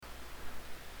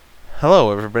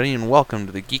Hello, everybody, and welcome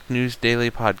to the Geek News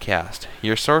Daily Podcast,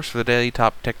 your source for the daily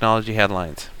top technology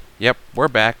headlines. Yep, we're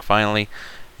back, finally.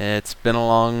 It's been a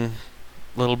long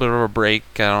little bit of a break.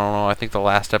 I don't know, I think the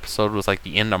last episode was like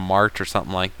the end of March or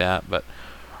something like that, but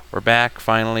we're back,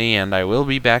 finally, and I will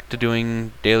be back to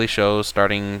doing daily shows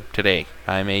starting today.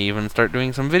 I may even start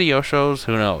doing some video shows,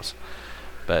 who knows.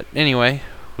 But anyway,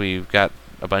 we've got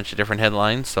a bunch of different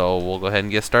headlines, so we'll go ahead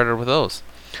and get started with those.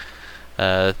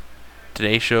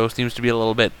 Today's show seems to be a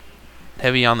little bit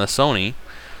heavy on the Sony.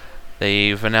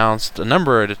 They've announced a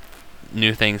number of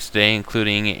new things today,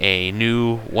 including a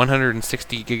new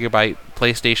 160GB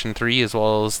PlayStation 3, as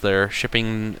well as they're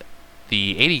shipping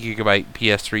the 80GB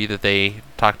PS3 that they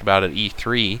talked about at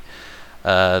E3.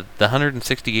 The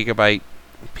 160GB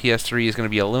PS3 is going to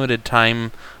be a limited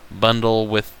time bundle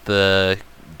with the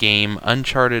game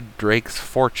Uncharted Drake's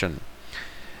Fortune.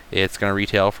 It's going to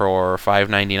retail for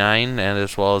 $5.99, and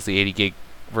as well as the 80 gig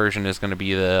version is going to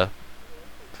be it's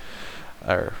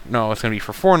going to be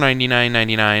for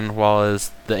 $499.99, while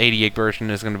as the 80 gig version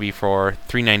is going to be for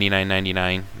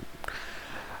 $399.99.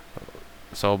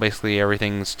 So basically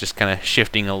everything's just kind of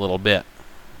shifting a little bit.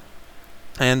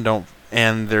 And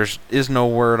there's no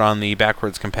word on the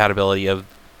backwards compatibility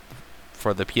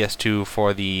for the PS2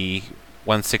 for the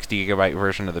 160GB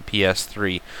version of the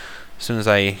PS3. As soon as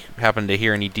I happen to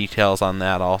hear any details on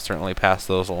that, I'll certainly pass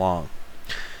those along.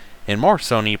 In more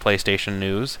Sony PlayStation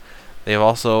news, they've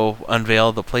also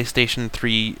unveiled the PlayStation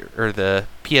 3, or the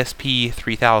PSP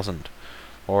 3000,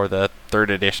 or the third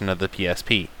edition of the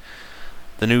PSP.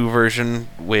 The new version,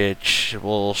 which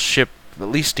will ship at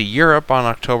least to Europe on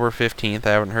October 15th.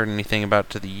 I haven't heard anything about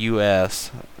to the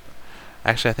US.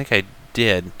 Actually, I think I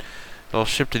did. It'll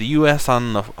ship to the US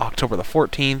on October the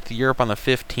 14th, Europe on the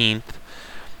 15th.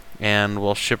 And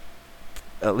will ship,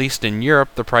 at least in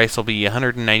Europe, the price will be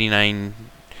 199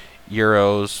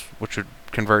 euros, which would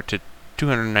convert to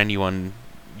 291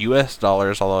 US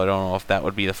dollars, although I don't know if that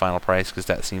would be the final price, because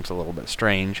that seems a little bit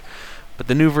strange. But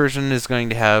the new version is going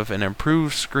to have an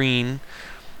improved screen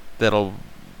that'll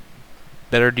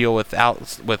better deal with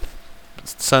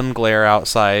sun glare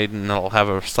outside, and it'll have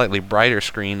a slightly brighter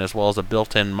screen, as well as a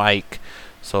built-in mic,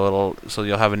 so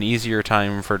you'll have an easier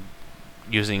time for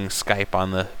using Skype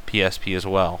on the PSP as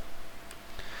well.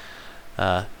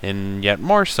 In yet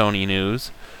more Sony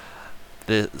news,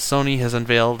 Sony has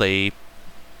unveiled a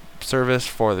service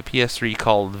for the PS3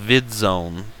 called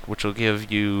VidZone, which will give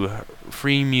you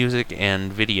free music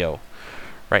and video.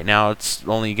 Right now it's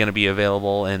only going to be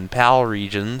available in PAL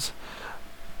regions,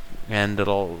 and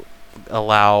it'll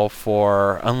allow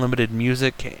for unlimited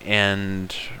music on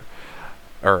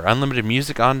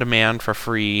demand for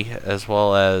free, as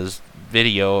well as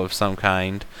video of some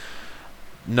kind.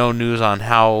 No news on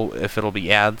if it'll be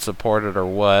ad supported or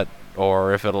what,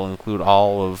 or if it'll include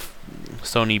all of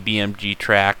Sony BMG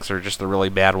tracks or just the really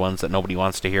bad ones that nobody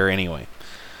wants to hear anyway.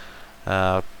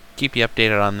 Keep you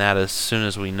updated on that as soon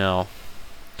as we know.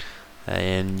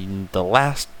 And the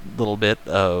last little bit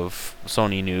of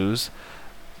Sony news,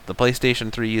 the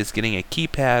PlayStation 3 is getting a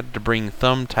keypad to bring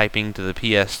thumb typing to the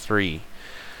PS3.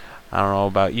 I don't know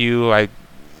about you, I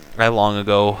long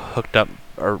ago hooked up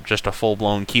just a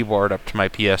full-blown keyboard up to my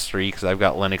PS3 because I've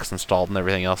got Linux installed and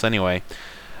everything else anyway.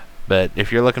 But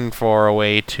if you're looking for a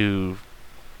way to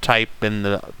type in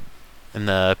the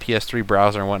PS3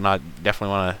 browser and whatnot,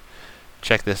 definitely want to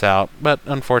check this out. But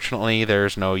unfortunately,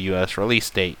 there's no US release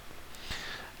date.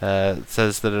 It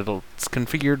says that it's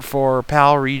configured for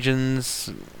PAL regions,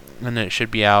 and it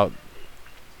should be out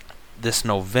this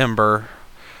November,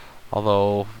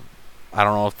 although I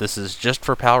don't know if this is just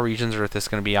for PAL regions or if this is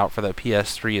going to be out for the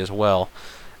PS3 as well.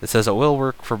 It says it will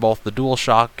work for both the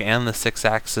DualShock and the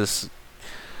 6-axis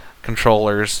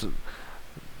controllers,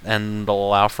 and it'll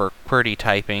allow for QWERTY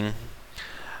typing.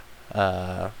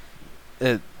 I'm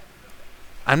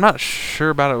not sure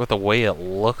about it with the way it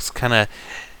looks. I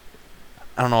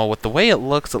don't know, with the way it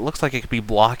looks like it could be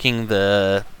blocking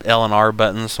the L and R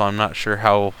buttons, so I'm not sure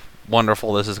how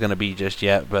wonderful this is going to be just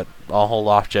yet, but I'll hold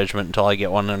off judgment until I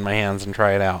get one in my hands and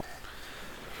try it out.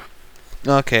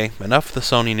 Okay, enough of the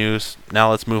Sony news. Now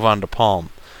let's move on to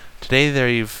Palm. Today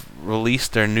they've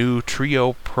released their new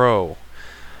Trio Pro.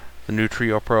 The new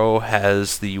Trio Pro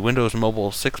has the Windows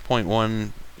Mobile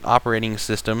 6.1 operating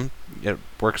system. It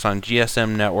works on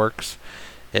GSM networks.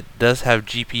 It does have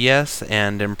GPS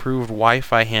and improved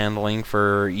Wi-Fi handling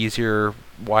for easier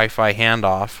Wi-Fi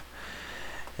handoff.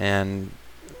 And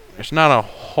there's not a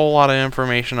whole lot of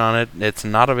information on it. It's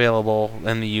not available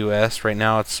in the US. Right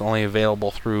now it's only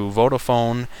available through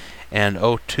Vodafone and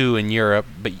O2 in Europe,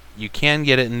 but you can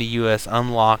get it in the US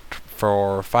unlocked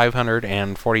for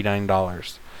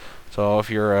 $549. So if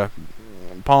you're a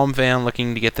Palm fan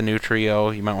looking to get the new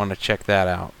Trio, you might want to check that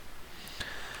out.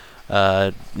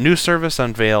 New service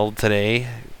unveiled today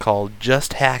called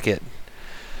Just Hack It.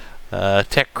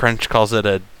 TechCrunch calls it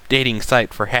a dating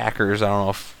site for hackers. I don't know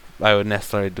if I would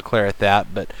necessarily declare it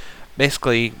that, but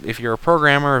basically, if you're a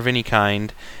programmer of any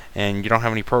kind and you don't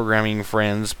have any programming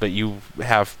friends, but you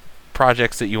have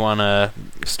projects that you want to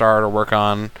start or work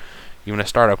on, even a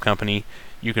startup company,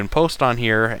 you can post on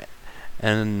here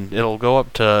and it'll go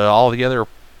up to all the other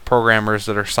programmers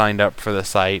that are signed up for the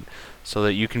site, so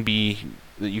that you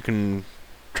can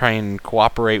try and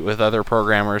cooperate with other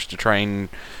programmers to try and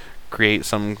create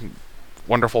some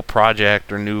wonderful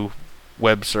project or new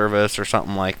web service or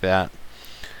something like that.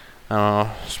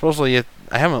 Supposedly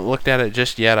I haven't looked at it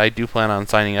just yet. I do plan on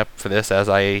signing up for this, as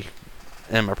I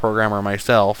am a programmer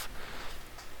myself.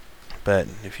 But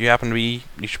if you happen to be,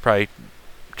 you should probably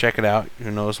check it out. Who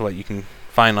knows what you can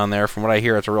find on there. From what I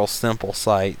hear, it's a real simple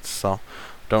site, so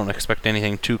don't expect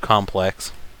anything too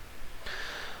complex.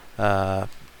 Just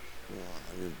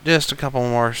a couple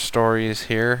more stories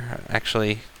here.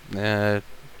 Actually, 3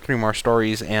 more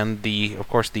stories, and of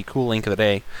course, the cool link of the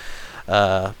day.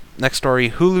 Next story: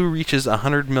 Hulu reaches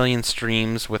 100 million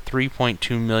streams with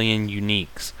 3.2 million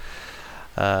uniques.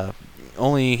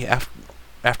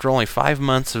 After only 5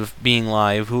 months of being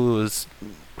live,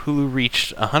 Hulu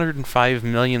reached 105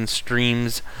 million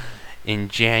streams in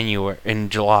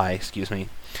July,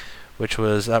 which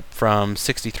was up from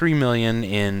 63 million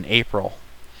in April.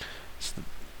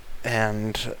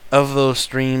 And of those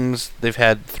streams, they've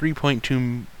had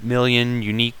 3.2 million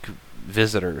unique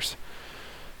visitors.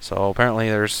 So apparently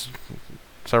there's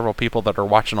several people that are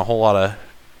watching a whole lot of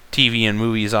TV and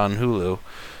movies on Hulu.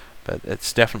 But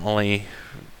it's definitely...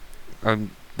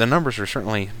 the numbers are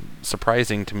certainly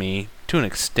surprising to me to an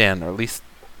extent, or at least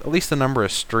the number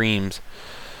of streams.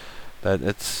 But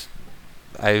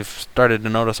I've started to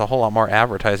notice a whole lot more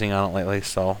advertising on it lately,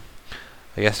 so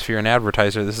I guess if you're an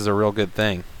advertiser, this is a real good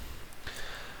thing.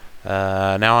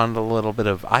 Now on to a little bit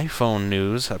of iPhone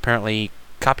news. Apparently,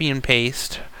 copy and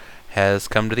paste has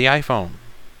come to the iPhone,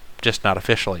 just not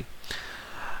officially.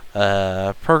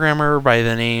 A programmer by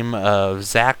the name of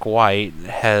Zach White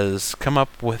has come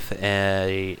up with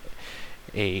a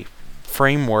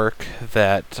framework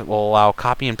that will allow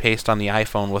copy and paste on the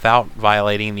iPhone without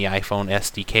violating the iPhone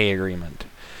SDK agreement.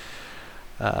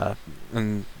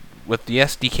 And with the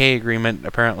SDK agreement,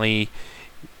 apparently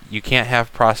you can't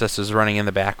have processes running in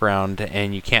the background,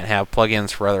 and you can't have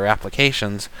plugins for other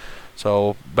applications.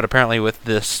 But apparently with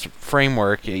this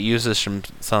framework, it uses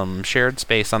some shared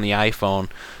space on the iPhone,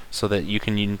 so that you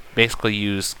can basically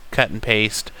use cut and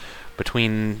paste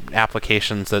between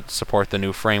applications that support the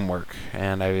new framework.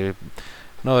 And I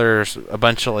know there's a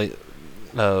bunch of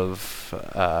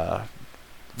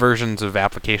versions of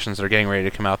applications that are getting ready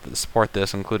to come out that support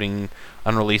this, including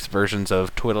unreleased versions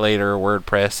of Twiddlater,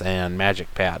 WordPress, and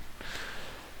MagicPad.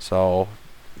 So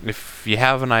if you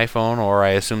have an iPhone, or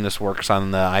I assume this works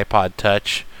on the iPod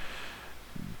Touch,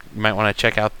 you might want to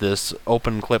check out this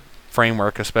OpenClip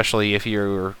framework, especially if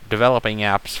you're developing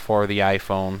apps for the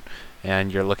iPhone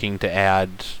and you're looking to add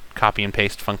copy and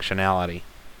paste functionality.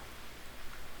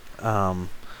 2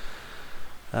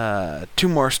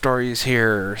 more stories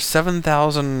here.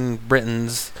 7,000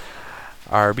 Britons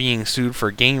are being sued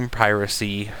for game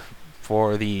piracy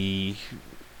and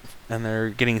they're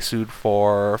getting sued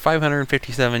for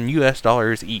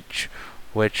 $557 each,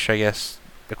 which I guess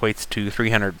equates to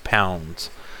 £300.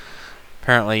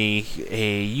 Apparently,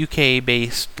 a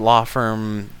UK-based law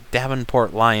firm,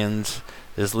 Davenport Lyons,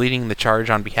 is leading the charge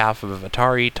on behalf of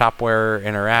Atari, Topware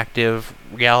Interactive,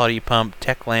 Reality Pump,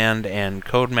 Techland, and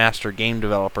Codemaster game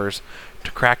developers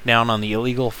to crack down on the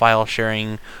illegal file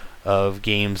sharing of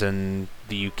games in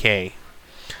the UK.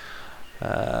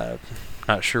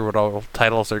 Not sure what all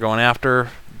titles they're going after,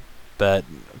 but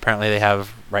apparently they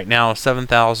have right now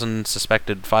 7,000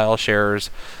 suspected file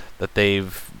sharers that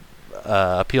they've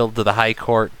appealed to the High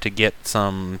Court to get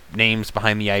some names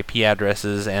behind the IP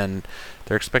addresses, and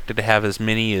they're expected to have as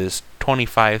many as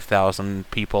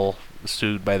 25,000 people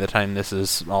sued by the time this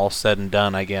is all said and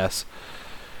done, I guess.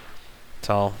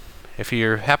 So, if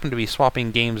you happen to be swapping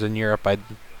games in Europe,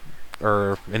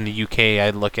 or in the UK,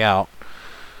 I'd look out.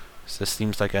 This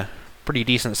seems like a pretty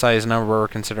decent sized number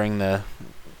considering the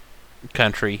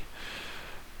country.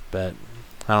 But,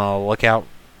 I don't know, look out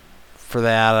for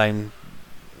that.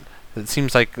 It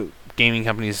seems like gaming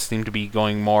companies seem to be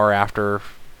going more after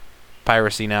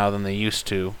piracy now than they used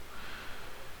to.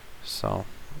 So,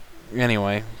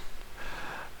 anyway,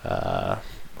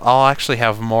 I'll actually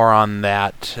have more on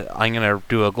that. I'm going to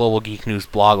do a Global Geek News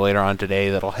blog later on today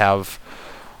that'll have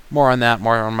more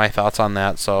on my thoughts on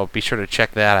that, so be sure to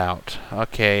check that out.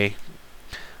 Okay,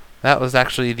 that was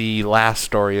actually the last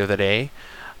story of the day.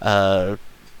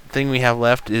 Thing we have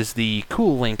left is the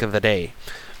cool link of the day,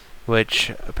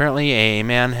 which apparently a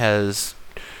man has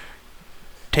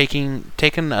taken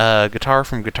a guitar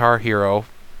from Guitar Hero,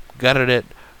 gutted it,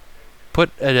 put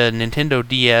a Nintendo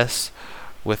DS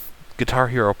with Guitar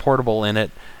Hero Portable in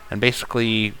it, and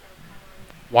basically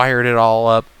wired it all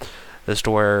up as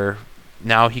to where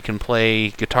now he can play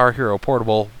Guitar Hero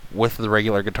Portable with the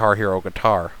regular Guitar Hero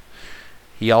guitar.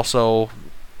 He also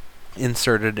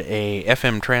inserted a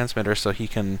FM transmitter so he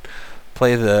can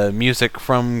play the music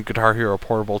from Guitar Hero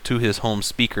Portable to his home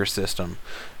speaker system.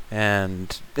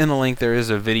 And in the link there is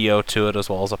a video to it as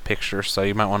well as a picture, so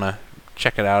you might want to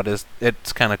check it out.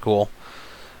 It's kind of cool.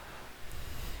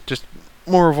 Just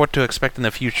more of what to expect in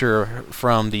the future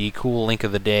from the cool link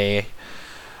of the day.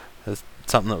 It's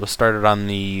something that was started on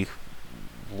the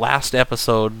last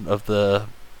episode of the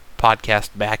podcast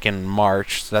back in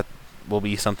March, so that will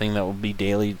be something that will be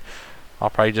daily. I'll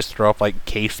probably just throw up like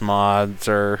case mods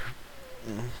or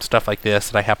stuff like this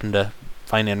that I happen to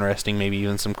find interesting, maybe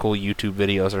even some cool YouTube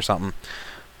videos or something.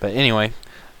 But anyway,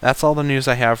 that's all the news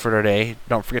I have for today.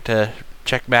 Don't forget to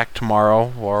check back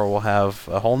tomorrow, or we'll have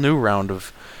a whole new round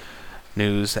of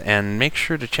news. And make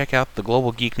sure to check out the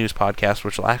Global Geek News podcast,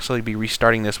 which will actually be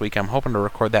restarting this week. I'm hoping to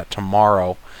record that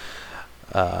tomorrow.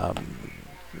 Hopefully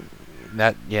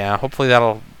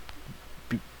that'll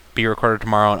be recorded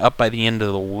tomorrow and up by the end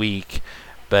of the week.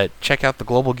 But check out the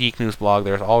Global Geek News blog.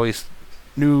 There's always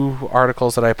new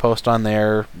articles that I post on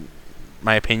there,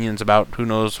 my opinions about who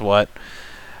knows what,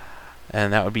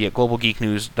 and that would be at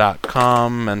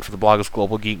globalgeeknews.com, and for the blog is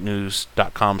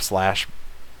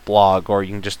globalgeeknews.com/blog, or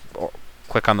you can just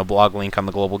click on the blog link on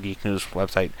the Global Geek News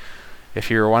website.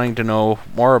 If you're wanting to know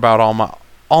more about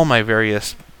all my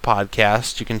various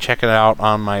podcasts, you can check it out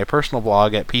on my personal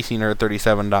blog at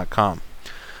pcnerd37.com.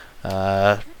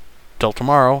 Till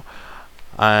tomorrow,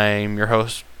 I'm your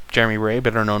host, Jeremy Ray,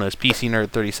 better known as PC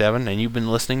Nerd 37, and you've been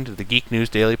listening to the Geek News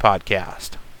Daily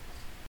Podcast.